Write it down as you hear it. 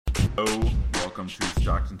Hello, welcome to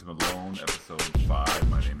Stockton to Malone, episode 5.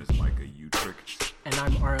 My name is Micah Utrick. And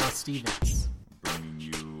I'm R.L. Stevens. Bringing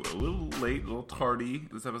you a little late, a little tardy.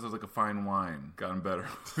 This episode's like a fine wine. Gotten better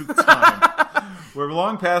with time. We're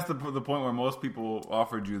long past the point where most people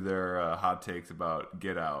offered you their hot takes about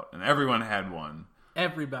Get Out, and everyone had one.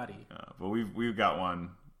 Everybody. But we've got one.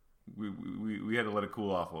 We had to let it cool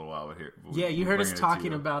off a little while. But here, yeah, you heard us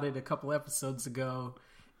talking about it a couple episodes ago.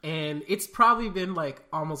 And it's probably been like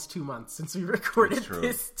almost 2 months since we recorded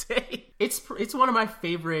this tape. It's one of my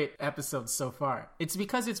favorite episodes so far. It's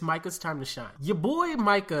because it's Micah's time to shine. Your boy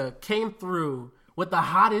Micah came through with the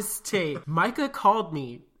hottest take. Micah called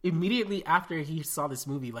me immediately after he saw this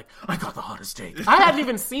movie like, I got the hottest take. I hadn't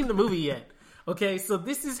even seen the movie yet. Okay, so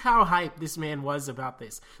this is how hyped this man was about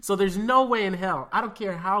this. So there's no way in hell, I don't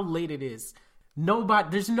care how late it is,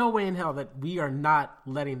 there's no way in hell that we are not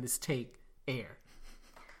letting this take air.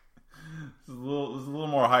 It's a little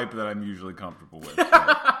more hype than I'm usually comfortable with.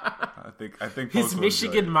 I think his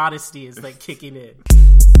Michigan modesty is like kicking in.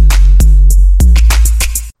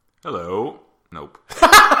 Hello. Nope.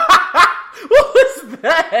 What was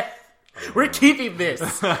that? We're keeping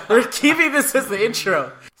this. We're keeping this as the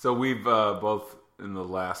intro. So we've both in the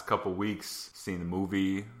last couple weeks seen the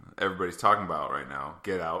movie everybody's talking about right now,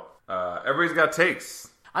 Get Out. Everybody's got takes.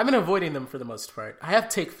 I've been avoiding them for the most part. I have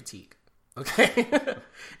take fatigue. Okay,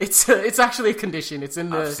 it's actually a condition. It's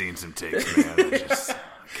in the. I've seen some takes, man.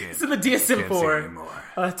 It's in the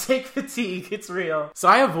DSM-4. Take fatigue. It's real. So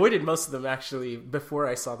I avoided most of them actually before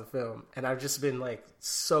I saw the film, and I've just been like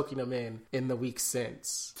soaking them in the weeks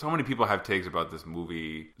since. So many people have takes about this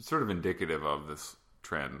movie, sort of indicative of this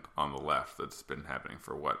trend on the left that's been happening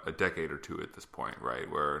for a decade or two at this point, right?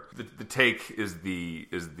 Where the take is the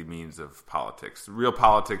means of politics. Real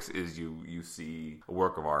politics is you see a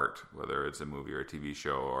work of art, whether it's a movie or a TV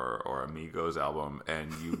show or a Migos album,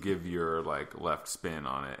 and you give your like left spin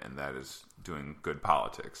on it, and that is doing good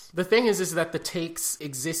politics. The thing is that the takes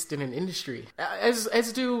exist in an industry,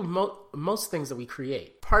 as do most things that we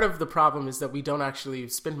create. Part of the problem is that we don't actually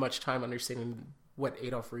spend much time understanding what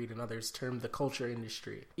Adolph Reed and others termed the culture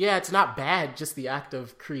industry. Yeah, it's not bad, just the act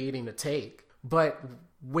of creating a take. But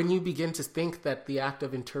when you begin to think that the act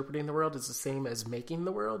of interpreting the world is the same as making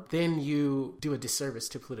the world, then you do a disservice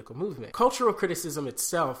to political movement. Cultural criticism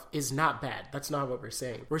itself is not bad. That's not what we're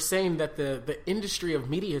saying. We're saying that the industry of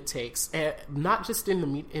media takes, not just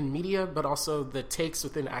in media, but also the takes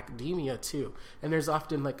within academia too. And there's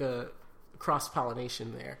often like a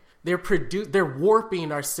cross-pollination there. They're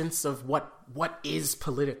warping our sense of what is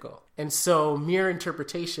political. And so mere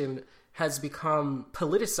interpretation has become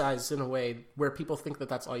politicized in a way where people think that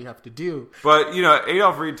that's all you have to do. But,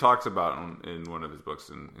 Adolph Reed talks about in one of his books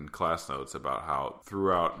in class notes about how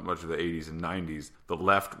throughout much of the 80s and 90s, the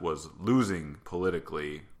left was losing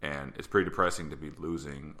politically, and it's pretty depressing to be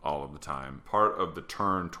losing all of the time. Part of the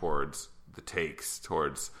turn towards the takes,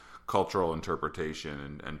 towards cultural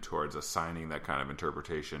interpretation and towards assigning that kind of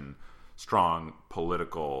interpretation strong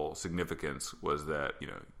political significance was that, you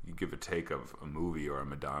give a take of a movie or a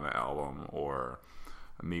Madonna album or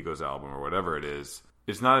a Migos album or whatever it is.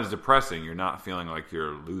 It's not as depressing. You're not feeling like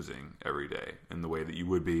you're losing every day in the way that you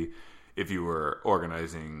would be if you were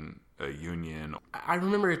organizing a union. I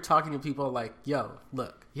remember talking to people like, yo,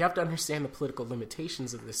 look, you have to understand the political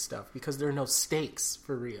limitations of this stuff because there are no stakes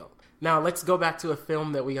for real. Now, let's go back to a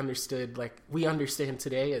film that we understand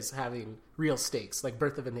today as having real stakes, like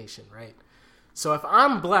Birth of a Nation, right? So if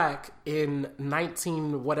I'm black in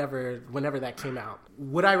whenever that came out,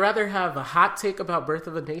 would I rather have a hot take about Birth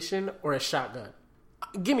of a Nation or a shotgun?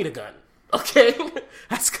 Give me the gun, okay?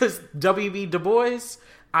 That's because W.B. Du Bois,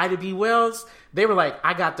 Ida B. Wells, they were like,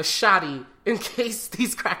 I got the shotty in case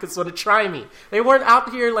these crackers want to try me. They weren't out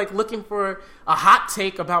here like looking for a hot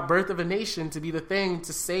take about Birth of a Nation to be the thing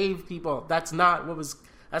to save people. That's not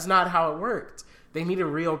how it worked. They needed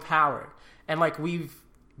real power. And like we've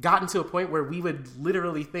gotten to a point where we would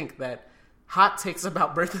literally think that hot takes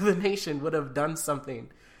about Birth of a Nation would have done something.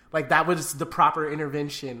 Like that was the proper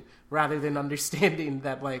intervention rather than understanding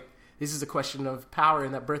that like this is a question of power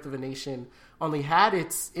and that Birth of a Nation only had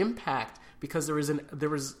its impact because there was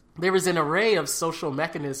an array of social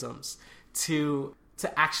mechanisms to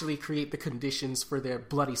actually create the conditions for the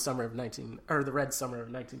Red Summer of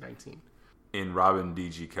 1919. In Robin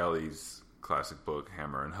D.G. Kelly's classic book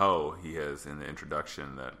Hammer and Hoe, he has in the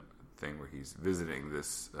introduction that thing where he's visiting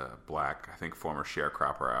this black, I think former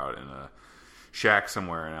sharecropper out in a shack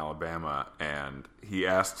somewhere in Alabama, and he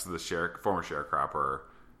asks the former sharecropper,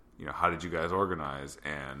 how did you guys organize?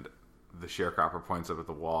 And the sharecropper points up at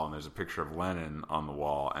the wall, and there's a picture of Lenin on the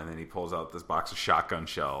wall, and then he pulls out this box of shotgun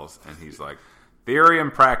shells, and he's like, theory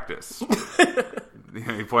and practice.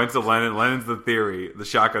 He points to Lenin. Lenin's the theory. The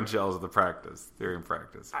shotgun shells are the practice. Theory and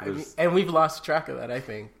practice. And we've lost track of that, I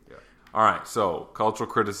think. Yeah. All right, so cultural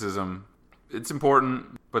criticism. It's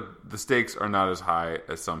important, but the stakes are not as high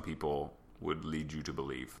as some people would lead you to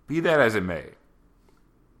believe. Be that as it may,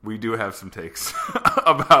 we do have some takes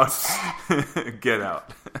about Get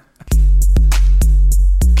Out.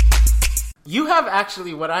 You have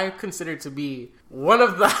actually what I consider to be one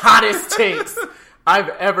of the hottest takes I've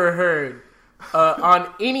ever heard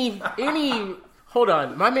on any. Hold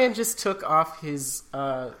on, my man just took off his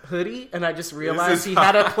hoodie, and I just realized he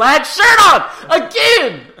had a plaid shirt on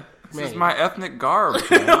again. This is my ethnic garb.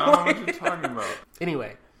 Man. I don't know what you're talking about.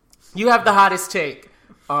 Anyway, you have the hottest take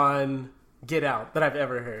on Get Out that I've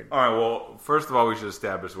ever heard. All right, well, first of all, we should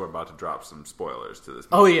establish we're about to drop some spoilers to this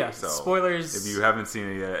movie. Oh, yeah, so spoilers. If you haven't seen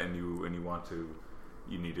it yet and you want to,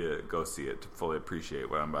 you need to go see it to fully appreciate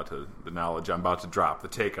what the knowledge I'm about to drop, the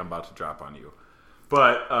take I'm about to drop on you.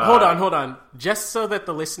 But hold on. Just so that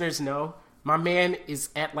the listeners know, my man is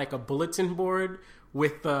at like a bulletin board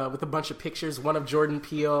with a bunch of pictures, one of Jordan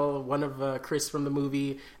Peele, one of Chris from the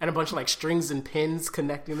movie, and a bunch of like strings and pins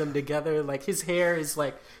connecting them together. Like his hair is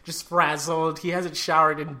like just frazzled. He hasn't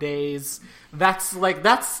showered in days. That's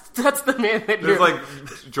the man that there's you're like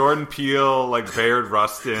Jordan Peele, like Bayard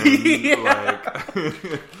Rustin, like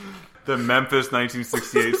the Memphis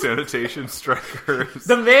 1968 sanitation strikers.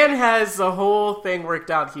 The man has a whole thing worked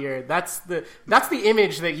out here. That's the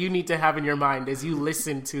image that you need to have in your mind as you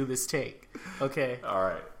listen to this take. Okay. All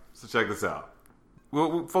right. So check this out.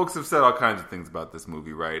 Well, folks have said all kinds of things about this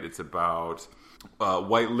movie, right? It's about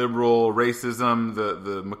white liberal racism,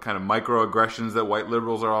 the kind of microaggressions that white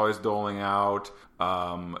liberals are always doling out.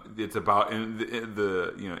 It's about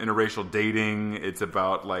the interracial dating. It's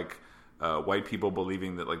about like white people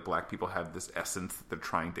believing that like black people have this essence that they're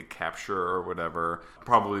trying to capture or whatever,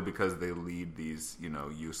 probably because they lead these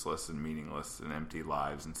useless and meaningless and empty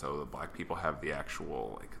lives, and so the black people have the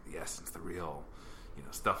actual like the essence, the real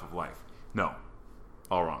stuff of life. No,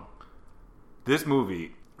 all wrong. This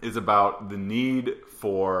movie is about the need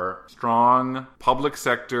for strong public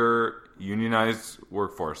sector unionized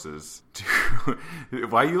workforces to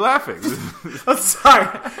why are you laughing? I'm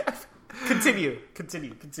sorry. Continue.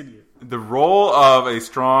 The role of a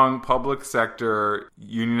strong public sector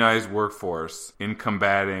unionized workforce in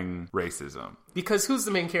combating racism. Because who's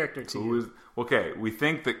the main character to you? Okay, we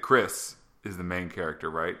think that Chris is the main character,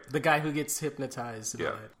 right? The guy who gets hypnotized.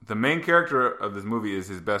 Yeah. The main character of this movie is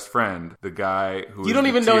his best friend, the guy who you don't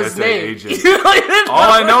even know his name. Agent.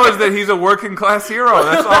 All I know is that he's a working class hero.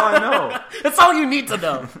 That's all I know. That's all you need to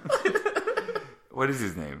know. What is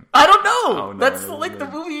his name? I don't know. Oh, no, that's like the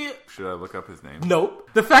movie. Should I look up his name? Nope.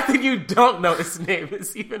 The fact that you don't know his name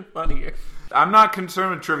is even funnier. I'm not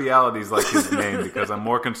concerned with trivialities like his name because I'm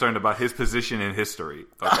more concerned about his position in history.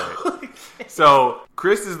 Okay. So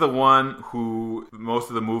Chris is the one who most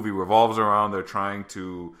of the movie revolves around. They're trying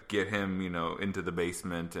to get him, into the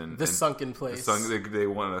basement and sunken place. They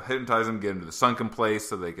want to hypnotize him, get him to the sunken place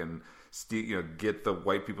so they can get the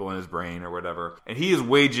white people in his brain or whatever. And he is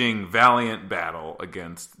waging valiant battle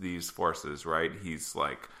against these forces, right? He's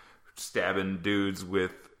like stabbing dudes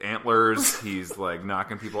with antlers. He's like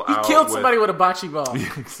knocking people out. He killed somebody with a bocce ball.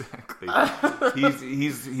 Yeah, exactly.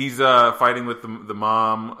 he's fighting with the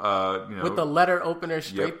mom. With the letter opener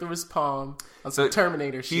straight through his palm on some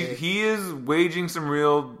Terminator shit. He is waging some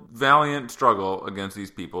real valiant struggle against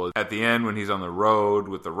these people. At the end, when he's on the road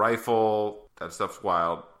with the rifle, that stuff's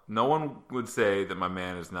wild. No one would say that my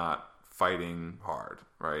man is not fighting hard,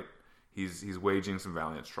 right? He's waging some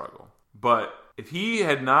valiant struggle. But if he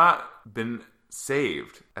had not been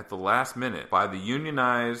saved at the last minute by the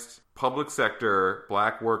unionized public sector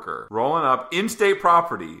black worker rolling up in state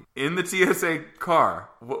property in the TSA car,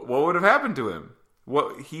 what would have happened to him?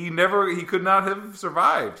 He could not have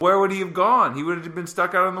survived. Where would he have gone? He would have been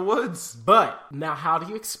stuck out in the woods. But now how do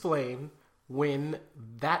you explain when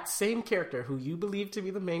that same character, who you believe to be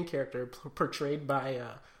the main character, portrayed by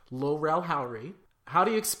Lil Rel Howery, how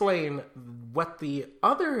do you explain what the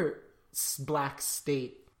other black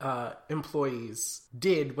state employees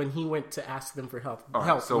did when he went to ask them for help?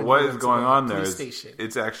 Right, so what is going on there is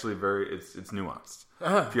it's actually it's nuanced.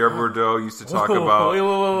 Pierre Bourdieu used to talk about...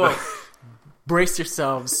 Whoa. Brace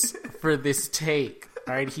yourselves for this take.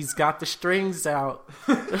 All right, he's got the strings out.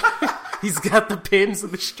 He's got the pins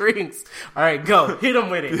and the strings. All right, go. Hit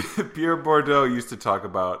him with it. Pierre Bourdieu used to talk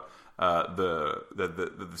about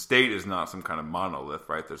the state is not some kind of monolith,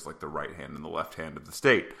 right? There's like the right hand and the left hand of the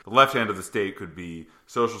state. The left hand of the state could be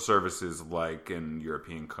social services like in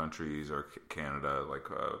European countries or Canada, like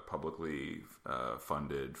publicly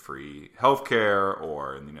funded free healthcare,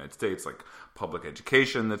 or in the United States, like public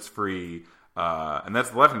education that's free. And that's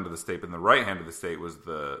the left hand of the state. And the right hand of the state was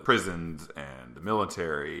the prisons and the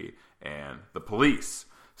military and the police.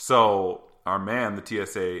 So our man, the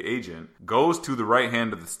TSA agent, goes to the right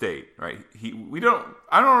hand of the state, right?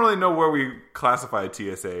 I don't really know where we classify a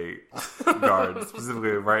TSA guard, specifically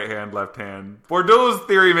right hand, left hand. Bordeaux's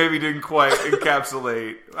theory maybe didn't quite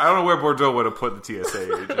encapsulate. I don't know where Bordeaux would have put the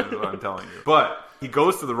TSA agent, is what I'm telling you. But he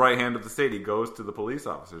goes to the right hand of the state. He goes to the police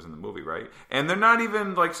officers in the movie, right? And they're not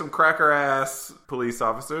even like some cracker-ass police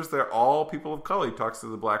officers. They're all people of color. He talks to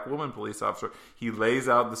the black woman police officer. He lays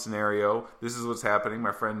out the scenario. This is what's happening.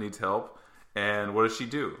 My friend needs help. And what does she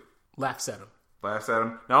do? Laughs at him. Laughs at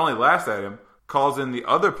him. Not only laughs at him, calls in the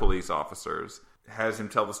other police officers, has him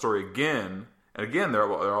tell the story again. And again,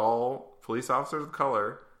 they're all police officers of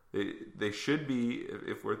color. They should be,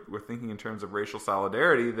 if we're thinking in terms of racial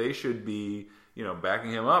solidarity, they should be,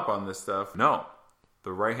 backing him up on this stuff. No,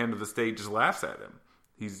 the right hand of the state just laughs at him.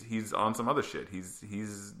 He's on some other shit.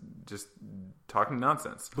 He's just talking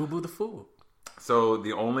nonsense. Boo boo the fool. So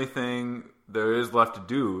the only thing there is left to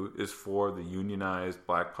do is for the unionized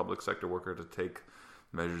black public sector worker to take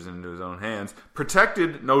measures into his own hands,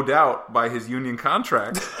 protected, no doubt, by his union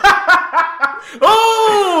contract.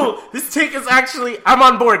 Oh, this take is actually, I'm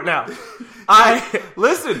on board now.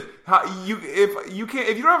 Listen. If you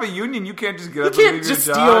don't have a union, you can't just get up. You can't just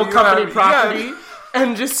steal company property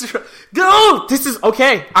and just go. This is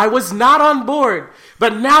okay. I was not on board,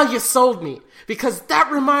 but now you sold me, because that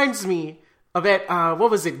reminds me of at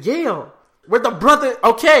what was it, Yale, where the brother.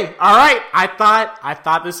 Okay, all right. I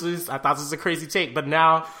thought this was a crazy take, but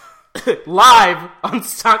now live on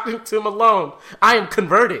Stockton Malone, I am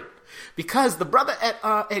converted, because the brother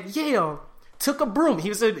at Yale took a broom. He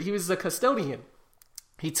was a custodian.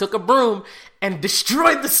 He took a broom and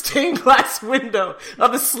destroyed the stained glass window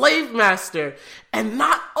of the slave master. And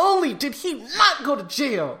not only did he not go to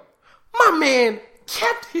jail, my man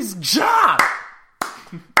kept his job.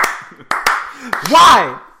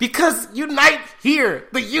 Why? Because Unite Here,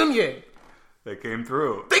 the union. They came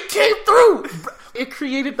through. It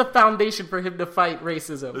created the foundation for him to fight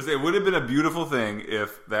racism. Listen, it would have been a beautiful thing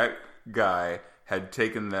if that guy had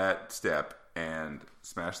taken that step and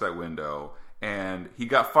smashed that window. And he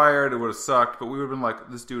got fired. It would have sucked, but we would have been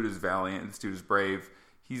like, this dude is valiant. This dude is brave.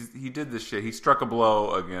 He did this shit. He struck a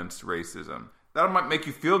blow against racism. That might make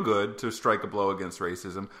you feel good to strike a blow against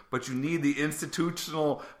racism, but you need the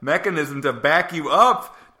institutional mechanism to back you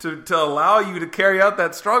up to allow you to carry out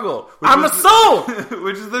that struggle. I'm a soul!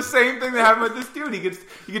 Which is the same thing that happened with this dude. He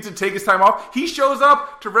gets to take his time off. He shows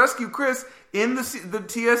up to rescue Chris in the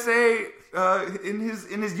TSA in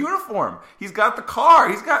his uniform. He's got the car.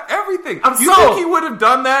 He's got everything. You think he would have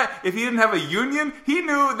done that if he didn't have a union? He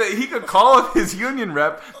knew that he could call up his union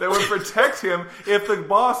rep that would protect him if the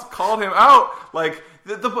boss called him out. Like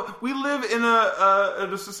we live in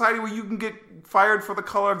a society where you can get fired for the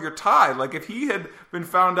color of your tie. Like if he had been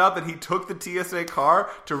found out that he took the TSA car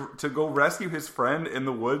to go rescue his friend in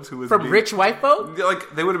the woods who was from rich white folk,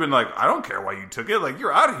 like they would have been like, I don't care why you took it. Like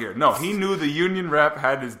you're out of here. No, he knew the union rep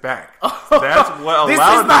had his back. That's what allowed this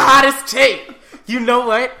is the hottest take. You know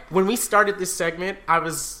what? When we started this segment, I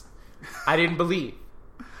didn't believe.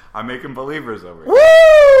 I'm making believers over here.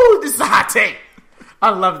 Woo! This is a hot take.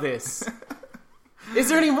 I love this. Is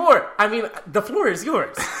there any more? I mean, the floor is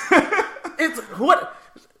yours. It's what?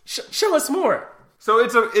 Show us more. So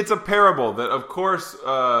it's a parable that, of course,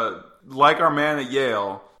 like our man at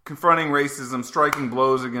Yale, confronting racism, striking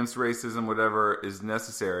blows against racism, whatever is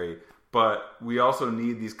necessary. But we also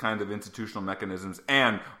need these kinds of institutional mechanisms,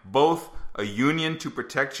 and both a union to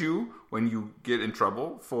protect you when you get in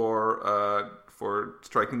trouble for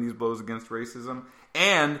striking these blows against racism,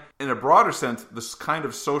 and in a broader sense, this kind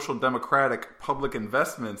of social democratic public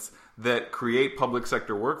investments that create public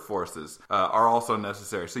sector workforces are also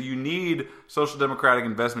necessary. So you need social democratic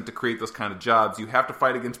investment to create those kind of jobs. You have to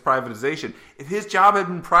fight against privatization. If his job had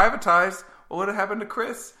been privatized, what would have happened to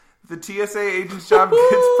Chris? The TSA agent's job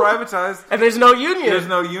gets privatized. And there's no union. There's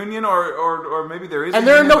no union, or maybe there is. And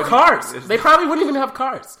there are no cars. They probably wouldn't even have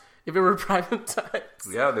cars if it were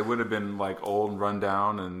privatized. Yeah, they would have been like old and run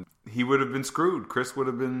down, and he would have been screwed. Chris would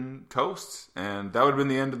have been toast, and that would have been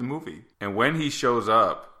the end of the movie. And when he shows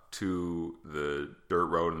up to the dirt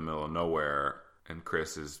road in the middle of nowhere, and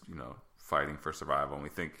Chris is, fighting for survival, and we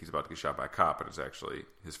think he's about to get shot by a cop, but it's actually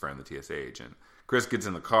his friend, the TSA agent. Chris gets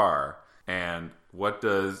in the car, And what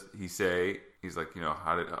does he say? He's like,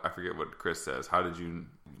 I forget what Chris says. How did you,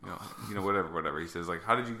 whatever. He says, like,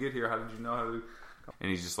 how did you get here? How did you know how to? And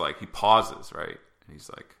he's just like, he pauses, right? And he's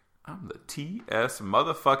like, I'm the TS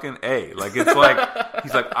motherfucking A. Like, it's like,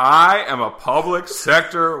 he's like, I am a public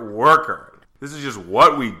sector worker. This is just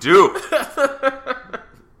what we do.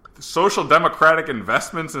 Social democratic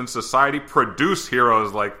investments in society produce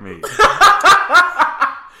heroes like me.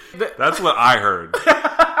 That's what I heard.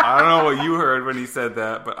 I don't know what you heard when he said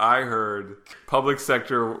that, but I heard public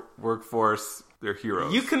sector workforce, they're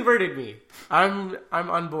heroes. You converted me. I'm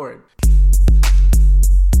on board.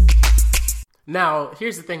 Now,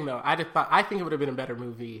 here's the thing, though. I think it would have been a better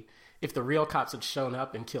movie if the real cops had shown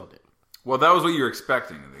up and killed it. Well, that was what you were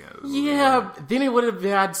expecting in the end. Yeah, then it would have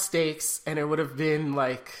had stakes, and it would have been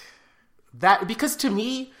like that. Because to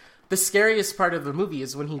me, the scariest part of the movie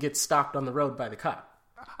is when he gets stopped on the road by the cop.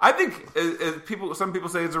 I think some people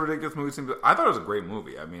say it's a ridiculous movie. I thought it was a great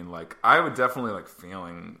movie. I mean, like, I would definitely like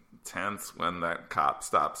feeling tense when that cop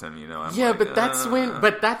stops him.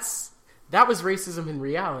 But that was racism in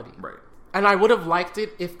reality, right? And I would have liked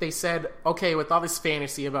it if they said, okay, with all this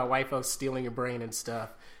fantasy about white folks stealing your brain and stuff,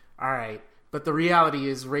 all right, but the reality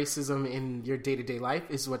is racism in your day-to-day life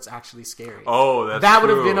is what's actually scary. Oh, that's that true.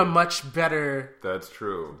 would have been a much better that's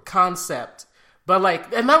true concept. But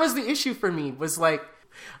like, and that was the issue for me, was like,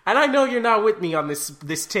 and I know you're not with me on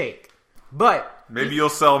this take, but maybe you'll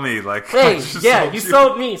sell me. Like, hey, yeah, you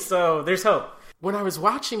sold me, so there's hope. When I was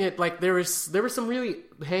watching it, like there were some really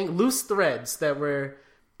loose threads that were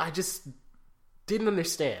I just didn't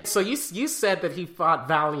understand. So you said that he fought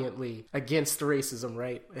valiantly against racism,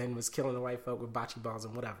 right, and was killing the white folk with bocce balls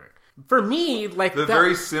and whatever. For me, like the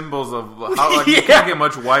very symbols of how like, you can't get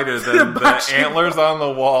much whiter than the antlers on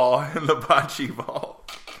the wall and the bocce ball.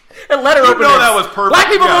 And letter openers. That was perfect. Black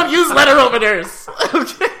people don't use letter openers.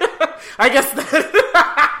 Okay. I guess that.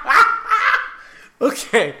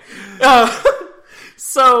 Okay.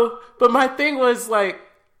 But my thing was like,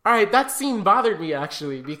 all right, that scene bothered me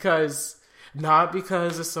actually not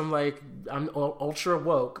because of some like I'm ultra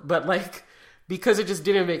woke, but like because it just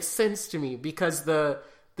didn't make sense to me. Because the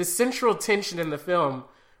central tension in the film,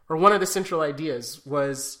 or one of the central ideas,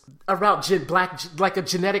 was about like a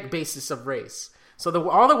genetic basis of race. So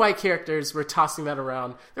all the white characters were tossing that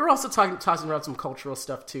around. They were also tossing around some cultural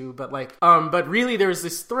stuff too. But like, but really, there was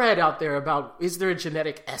this thread out there about, is there a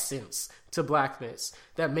genetic essence to blackness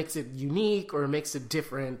that makes it unique or makes it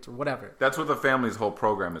different or whatever? That's what the family's whole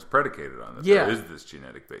program is predicated on. That Yeah, there is this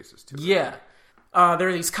genetic basis to it. Yeah, there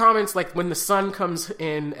are these comments like when the son comes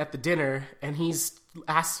in at the dinner and he's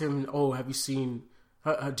asked him, "Oh, have you seen?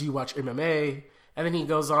 Do you watch MMA?" And then he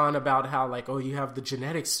goes on about how like, "Oh, you have the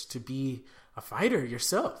genetics to be a fighter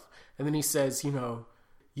yourself." And then he says,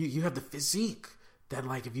 you have the physique that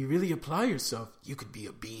like if you really apply yourself, you could be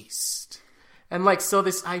a beast. And like, so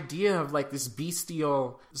this idea of like this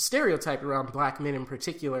bestial stereotype around black men in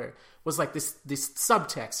particular was like this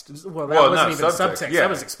subtext. Well, that wasn't even subtext. Yeah. That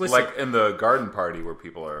was explicit. Like in the garden party where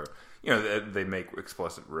people are, they make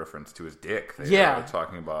explicit reference to his dick. They're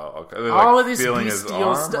talking about all of this feeling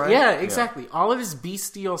bestial stuff. Right? Yeah, exactly. Yeah. All of this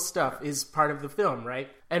bestial stuff is part of the film, right?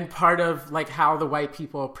 And part of like how the white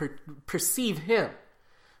people perceive him.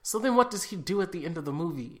 So then what does he do at the end of the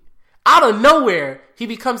movie? Out of nowhere, he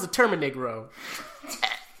becomes a Terminegro.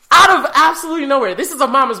 Out of absolutely nowhere. This is a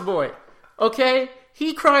mama's boy. Okay?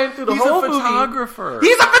 He crying through the whole movie. He's a photographer.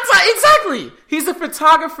 Exactly. He's a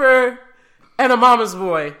photographer and a mama's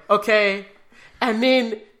boy. Okay? And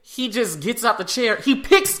then he just gets out the chair. He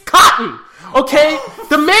picks cotton. Okay?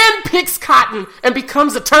 The man picks cotton and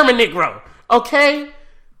becomes a Terminegro. Okay?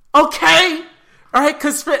 Okay? All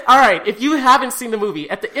right, if you haven't seen the movie,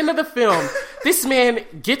 at the end of the film, this man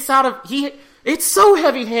gets out of it's so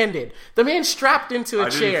heavy-handed. The man strapped into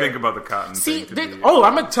a chair. I didn't think about the cotton thing.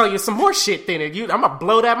 I'm going to tell you some more shit then. I'm going to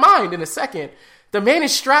blow that mind in a second. The man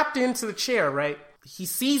is strapped into the chair, right? He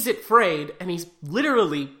sees it frayed, and he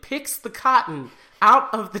literally picks the cotton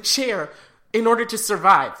out of the chair in order to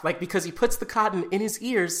survive. Like, because he puts the cotton in his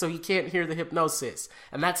ears so he can't hear the hypnosis.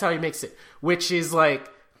 And that's how he makes it. Which is like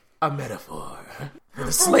a metaphor for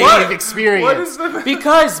the slave experience.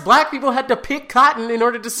 Because black people had to pick cotton in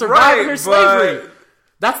order to survive in their slavery.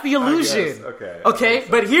 That's the illusion. Okay,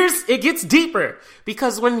 but it gets deeper.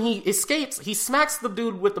 Because when he escapes, he smacks the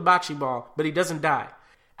dude with the bocce ball, but he doesn't die.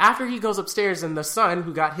 After he goes upstairs and the son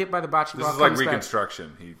who got hit by the bocce ball comes back. This is like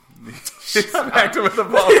Reconstruction. He smacked him with the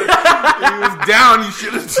ball. He was down. You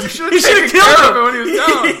should have taken care of him when he was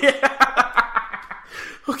down. Yeah.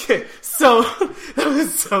 Okay, so that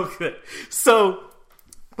was so good. So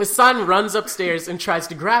the son runs upstairs and tries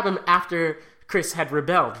to grab him after Chris had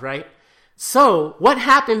rebelled, right? So, what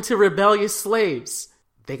happened to rebellious slaves?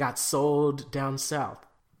 They got sold down south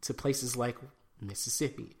to places like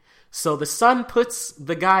Mississippi. So the son puts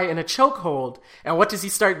the guy in a chokehold, and what does he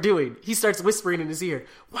start doing? He starts whispering in his ear,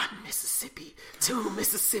 1 Mississippi, 2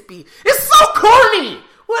 Mississippi. It's so corny!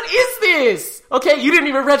 What is this? Okay, you didn't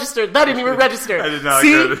even register. That didn't even register. I did not.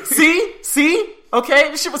 See? Okay,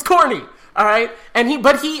 this shit was corny. All right?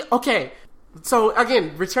 Okay. So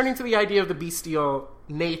again, returning to the idea of the bestial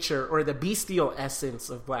nature or the bestial essence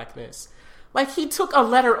of blackness. Like, he took a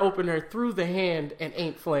letter opener through the hand and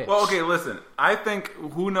ain't flinched. Well, okay, listen. I think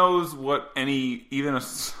who knows what even a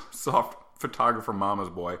soft photographer mama's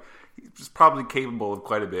boy, he's probably capable of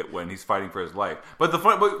quite a bit when he's fighting for his life. But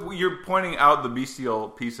but you're pointing out the bestial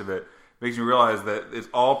piece of it makes me realize that it's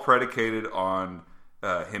all predicated on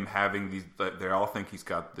him having these. They all think he's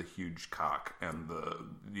got the huge cock, and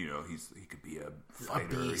he could be a fighter, he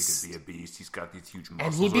could be a beast. He's got these huge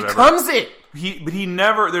muscles, and he becomes it. But he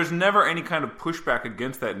never. There's never any kind of pushback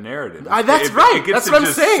against that narrative. That's right. That's what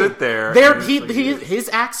I'm saying. Sit there. His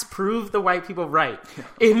acts prove the white people right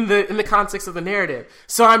in the context of the narrative.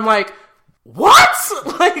 So I'm like, what?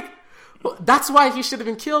 Like, that's why he should have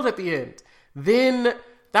been killed at the end. Then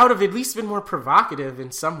that would have at least been more provocative in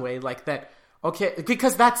some way, like that. Okay,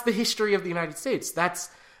 because that's the history of the United States.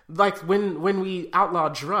 That's like when we outlaw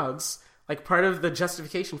drugs, like part of the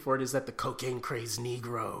justification for it is that the cocaine-crazed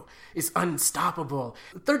Negro is unstoppable.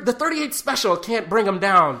 The 38 Special can't bring him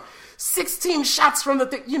down. 16 shots from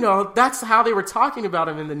that's how they were talking about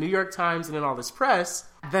him in the New York Times and in all this press.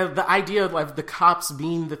 The idea of like the cops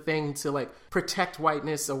being the thing to like protect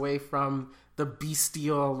whiteness away from the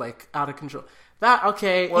bestial, like out of control. That would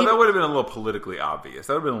have been a little politically obvious.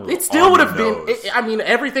 That would have been a little. It still would have been.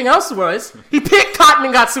 Everything else was. He picked cotton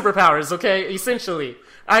and got superpowers. Okay, essentially.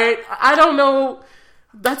 I don't know.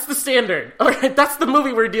 That's the standard. All right, that's the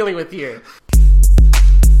movie we're dealing with here.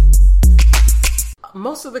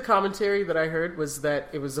 Most of the commentary that I heard was that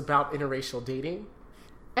it was about interracial dating,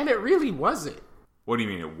 and it really wasn't. What do you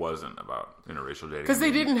mean it wasn't about interracial dating? Because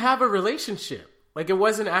they didn't have a relationship. Like, it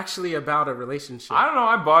wasn't actually about a relationship. I don't know.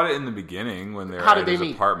 I bought it in the beginning when they were at his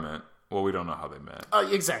apartment. Well, we don't know how they met.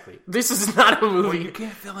 Exactly. This is not a movie. Well, you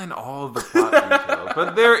can't fill in all of the plot details.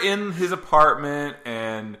 But they're in his apartment,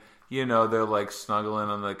 and, they're, like, snuggling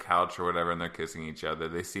on the couch or whatever, and they're kissing each other.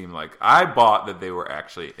 They seem like... I bought that they were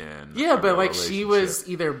actually in Yeah, but, like, she was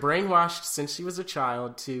either brainwashed since she was a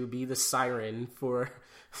child to be the siren for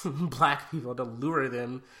black people to lure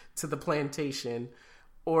them to the plantation,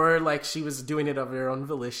 or like she was doing it of her own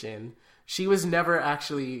volition. She was never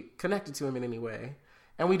actually connected to him in any way.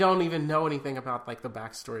 And we don't even know anything about like the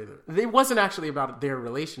backstory. It wasn't actually about their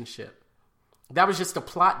relationship. That was just a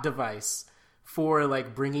plot device for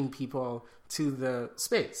like bringing people to the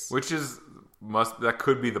space. That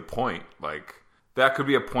could be the point. Like, that could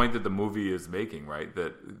be a point that the movie is making, right?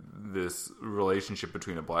 That this relationship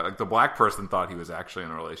between the black person thought he was actually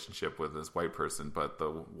in a relationship with this white person, but the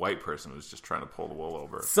white person was just trying to pull the wool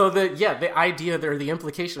over. So the idea there, the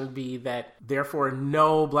implication would be that therefore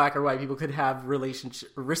no black or white people could have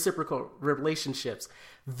reciprocal relationships.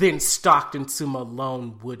 Then Stockton to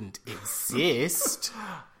Malone wouldn't exist.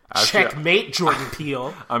 Checkmate, Jordan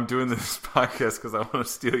Peele. I'm doing this podcast because I want to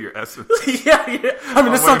steal your essence. yeah. I'm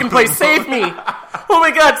in the second place. Save me. Oh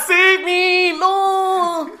my God, save me.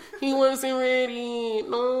 No. He wasn't ready.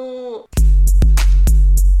 No.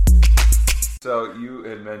 So you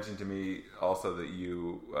had mentioned to me also that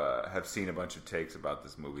you have seen a bunch of takes about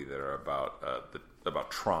this movie that are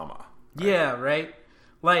about trauma. Right? Yeah, right?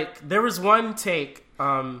 Like, there was one take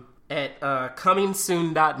at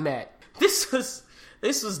comingsoon.net.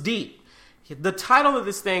 This was deep. The title of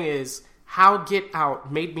this thing is How Get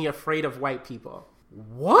Out Made Me Afraid of White People.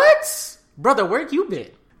 What? Brother, where you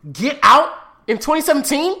been? Get Out in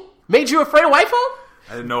 2017 made you afraid of white folk?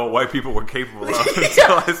 I didn't know what white people were capable of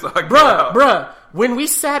until I saw Get Out. Bruh, when we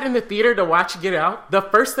sat in the theater to watch Get Out, the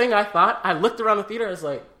first thing I thought, I looked around the theater, I was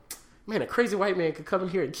like, man, a crazy white man could come in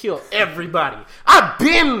here and kill everybody. I've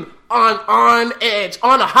been on edge,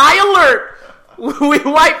 on a high alert with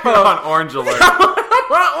white folk. You're on orange alert.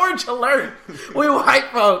 I'm on orange alert with white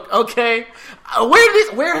folk, okay?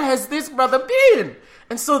 Where has this brother been?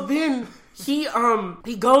 And so then he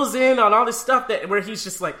goes in on all this stuff where he's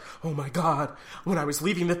just like, oh my God, when I was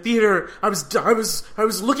leaving the theater, I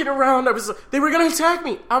was looking around, they were gonna attack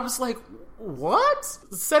me. I was like, what?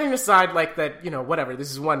 Setting aside like that, whatever, this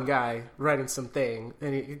is one guy writing something,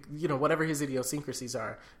 and whatever his idiosyncrasies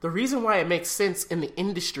are. The reason why it makes sense in the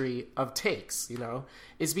industry of takes,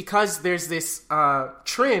 is because there's this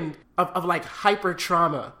trend of like hyper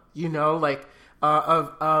trauma,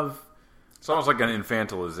 of It's almost like an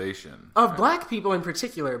infantilization of black people in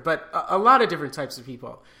particular, but a lot of different types of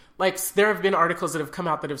people. Like, there have been articles that have come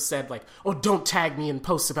out that have said, like, oh, don't tag me in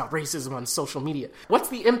posts about racism on social media. What's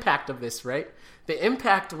the impact of this, right? The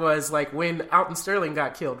impact was, like, when Alton Sterling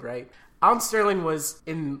got killed, right? Alton Sterling was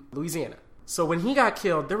in Louisiana. So when he got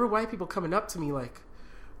killed, there were white people coming up to me like,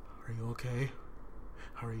 are you okay?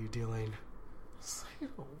 How are you dealing? It's like,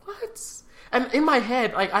 what? And in my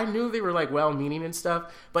head, like, I knew they were, like, well-meaning and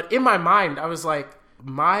stuff. But in my mind, I was like,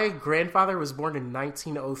 my grandfather was born in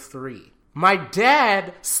 1903. My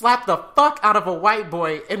dad slapped the fuck out of a white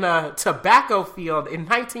boy in a tobacco field in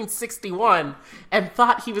 1961 and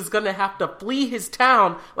thought he was going to have to flee his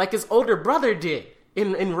town like his older brother did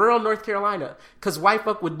in rural North Carolina because white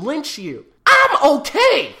folk would lynch you. I'm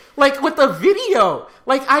okay, like, with the video.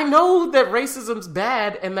 Like, I know that racism's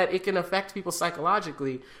bad and that it can affect people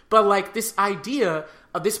psychologically, but, like, this idea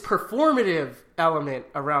of this performative element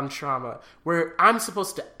around trauma where I'm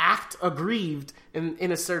supposed to act aggrieved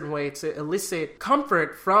in a certain way to elicit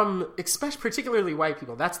comfort from, especially particularly white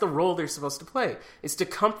people. That's the role they're supposed to play, is to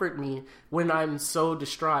comfort me when I'm so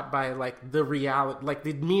distraught by, like, the reality, like,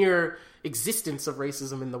 the mere existence of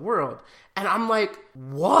racism in the world. And I'm like,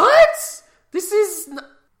 what?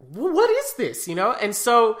 What is this, you know? And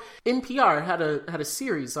so NPR had a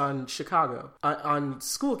series on Chicago, on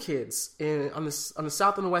school kids on the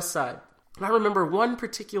South and the West Side. And I remember one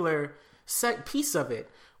particular piece of it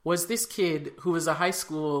was this kid who was a high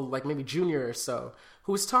school, like maybe junior or so,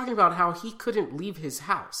 who was talking about how he couldn't leave his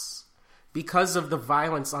house because of the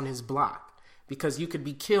violence on his block, because you could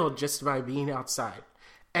be killed just by being outside,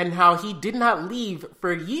 and how he did not leave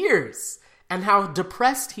for years, and how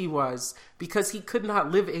depressed he was because he could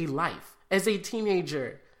not live a life as a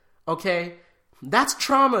teenager, okay? That's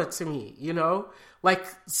trauma to me, you know? Like,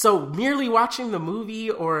 so merely watching the movie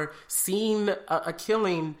or seeing a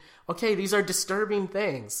killing, okay, these are disturbing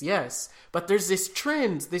things, yes. But there's this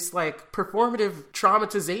trend, this, like, performative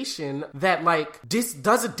traumatization that, like,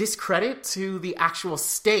 does a discredit to the actual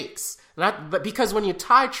stakes. But because when you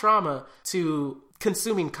tie trauma to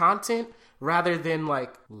consuming content rather than,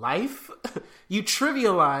 like, life, you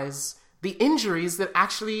trivialize the injuries that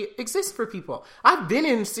actually exist for people. I've been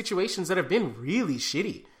in situations that have been really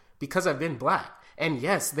shitty because I've been black. And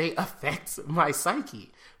yes, they affect my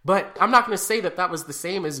psyche. But I'm not going to say that that was the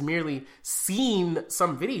same as merely seeing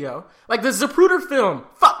some video. Like the Zapruder film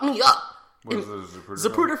fucked me up. What is the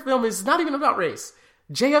Zapruder film is not even about race.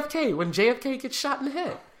 JFK, when JFK gets shot in the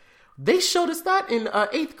head. They showed us that in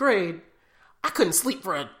 8th grade. I couldn't sleep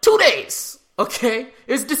for 2 days. Okay?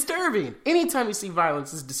 It's disturbing. Anytime you see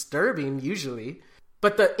violence, it's disturbing, usually.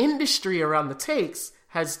 But the industry around the takes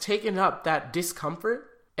has taken up that discomfort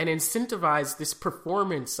and incentivized this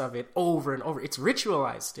performance of it over and over. It's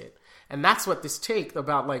ritualized it. And that's what this take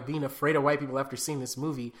about, like, being afraid of white people after seeing this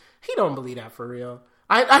movie. He don't believe that for real.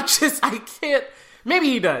 I can't. Maybe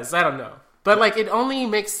he does. I don't know. But, like, it only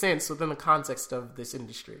makes sense within the context of this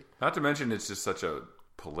industry. Not to mention it's just such a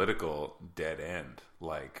political dead end.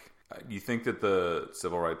 Like, you think that the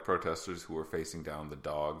civil rights protesters who were facing down the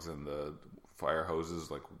dogs and the fire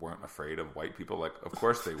hoses, like, weren't afraid of white people? Like, of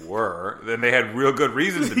course they were. Then they had real good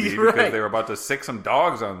reason to be right. Because they were about to sick some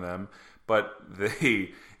dogs on them. But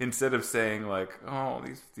they, instead of saying, like, oh,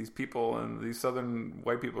 these people and these southern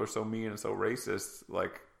white people are so mean and so racist,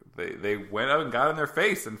 like, they went out and got in their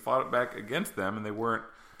face and fought back against them, and they weren't.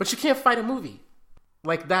 But you can't fight a movie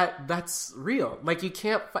like that. That's real. Like, you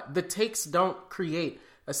can't fight. The takes don't create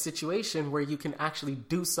a situation where you can actually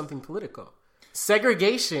do something political.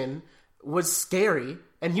 Segregation was scary,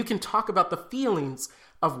 and you can talk about the feelings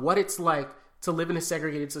of what it's like to live in a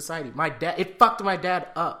segregated society. It fucked my dad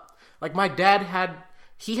up. Like, my dad had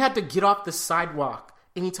to get off the sidewalk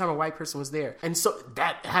anytime a white person was there. And so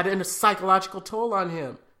that had a psychological toll on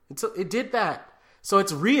him. It did that. So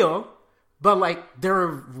it's real, but, like, there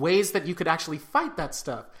are ways that you could actually fight that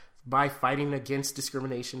stuff by fighting against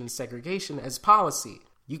discrimination and segregation as policy.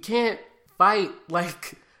 You can't fight,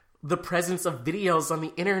 like, the presence of videos on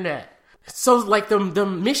the internet. So, like, the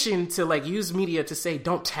mission to, like, use media to say,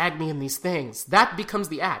 don't tag me in these things, that becomes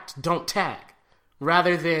the act. Don't tag.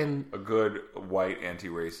 Rather than a good white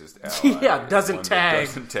anti-racist ally. Yeah, doesn't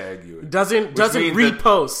tag you. Doesn't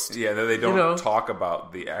repost. That they don't talk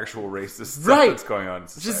about the actual racist stuff right. that's going on in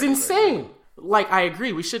society. Which is insane. Like, I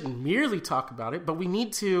agree, we shouldn't merely talk about it, but we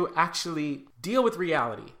need to actually deal with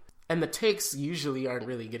reality. And the takes usually aren't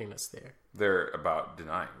really getting us there. They're about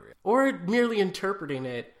denying reality. Or merely interpreting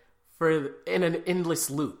it in an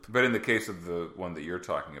endless loop. But in the case of the one that you're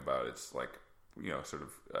talking about, it's like, sort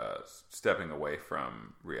of stepping away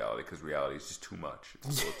from reality because reality is just too much.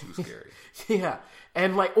 It's a little too scary. Yeah.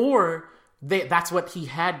 And, like, or that's what he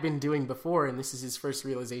had been doing before, and this is his first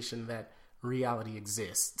realization that reality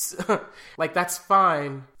exists. Like, that's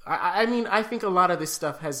fine. I mean, I think a lot of this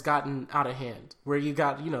stuff has gotten out of hand, where you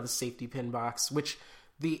got, the safety pin box, which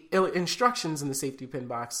the instructions in the safety pin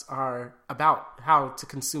box are about how to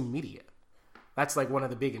consume media. That's like one of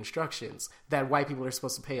the big instructions that white people are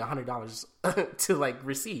supposed to pay $100 to like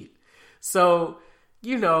receive. So,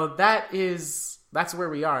 that's where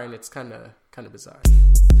we are, and it's kind of bizarre.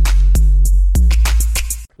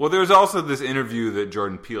 Well, there's also this interview that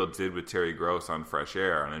Jordan Peele did with Terry Gross on Fresh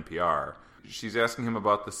Air on NPR. She's asking him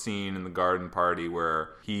about the scene in the garden party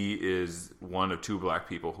where he is one of two black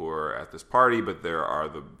people who are at this party, but there are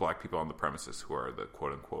the black people on the premises who are the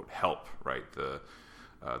quote-unquote help, right? The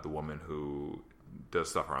woman who does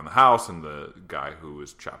stuff around the house and the guy who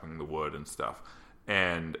is chopping the wood and stuff.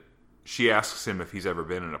 And she asks him if he's ever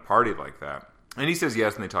been in a party like that. And he says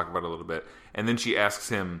yes, and they talk about it a little bit. And then she asks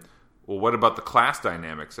him, well, what about the class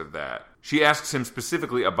dynamics of that? She asks him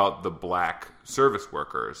specifically about the black service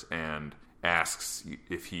workers and asks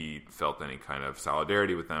if he felt any kind of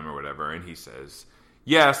solidarity with them or whatever. And he says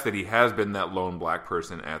yes, that he has been that lone black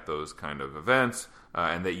person at those kind of events,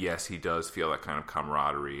 and that yes, he does feel that kind of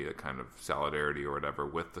camaraderie, that kind of solidarity or whatever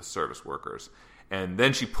with the service workers. And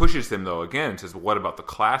then she pushes him, though, again, and says, well, what about the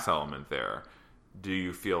class element there? Do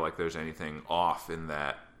you feel like there's anything off in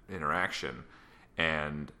that interaction?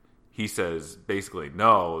 And he says basically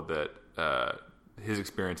no, that his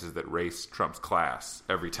experience is that race trumps class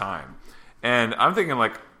every time. And I'm thinking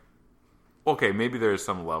like, okay, maybe there's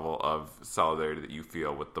some level of solidarity that you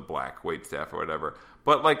feel with the black wait staff or whatever,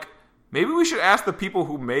 but like maybe we should ask the people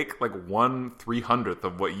who make like 1/300th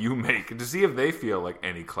of what you make to see if they feel like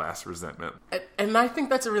any class resentment. And I think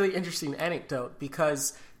that's a really interesting anecdote,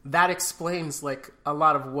 because that explains like a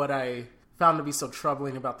lot of what I found to be so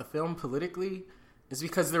troubling about the film politically, is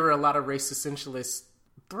because there were a lot of race essentialist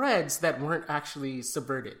threads that weren't actually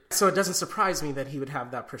subverted. So it doesn't surprise me that he would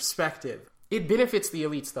have that perspective. It benefits the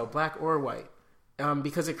elites, though, black or white,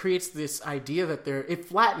 because it creates this idea that it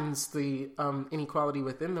flattens the inequality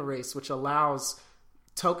within the race, which allows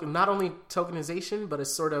not only tokenization, but a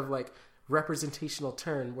sort of like representational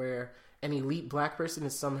turn where an elite black person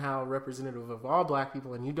is somehow representative of all black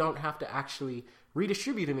people, and you don't have to actually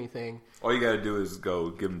redistribute anything. All you got to do is go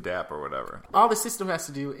give them DAP or whatever. All the system has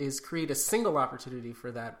to do is create a single opportunity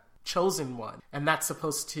for that chosen one, and that's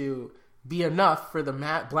supposed to be enough for the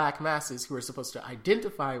black masses who are supposed to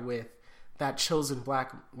identify with that chosen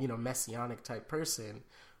black, messianic type person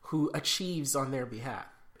who achieves on their behalf.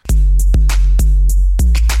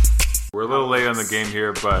 We're a little late on the game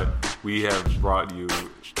here, but we have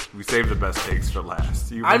we saved the best takes for last.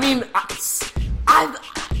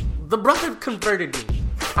 The brother converted me.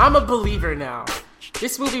 I'm a believer now.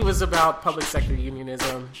 This movie was about public sector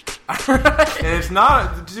unionism. And it's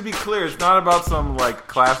not, to be clear, it's not about some like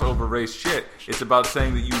class over race shit. It's about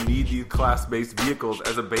saying that you need these class-based vehicles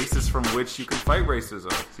as a basis from which you can fight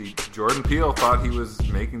racism. See, Jordan Peele thought he was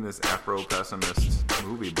making this Afro-pessimist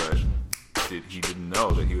movie, but he didn't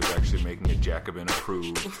know that he was actually making a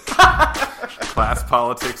Jacobin-approved class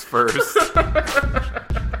politics first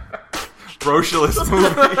brocialist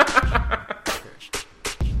movie.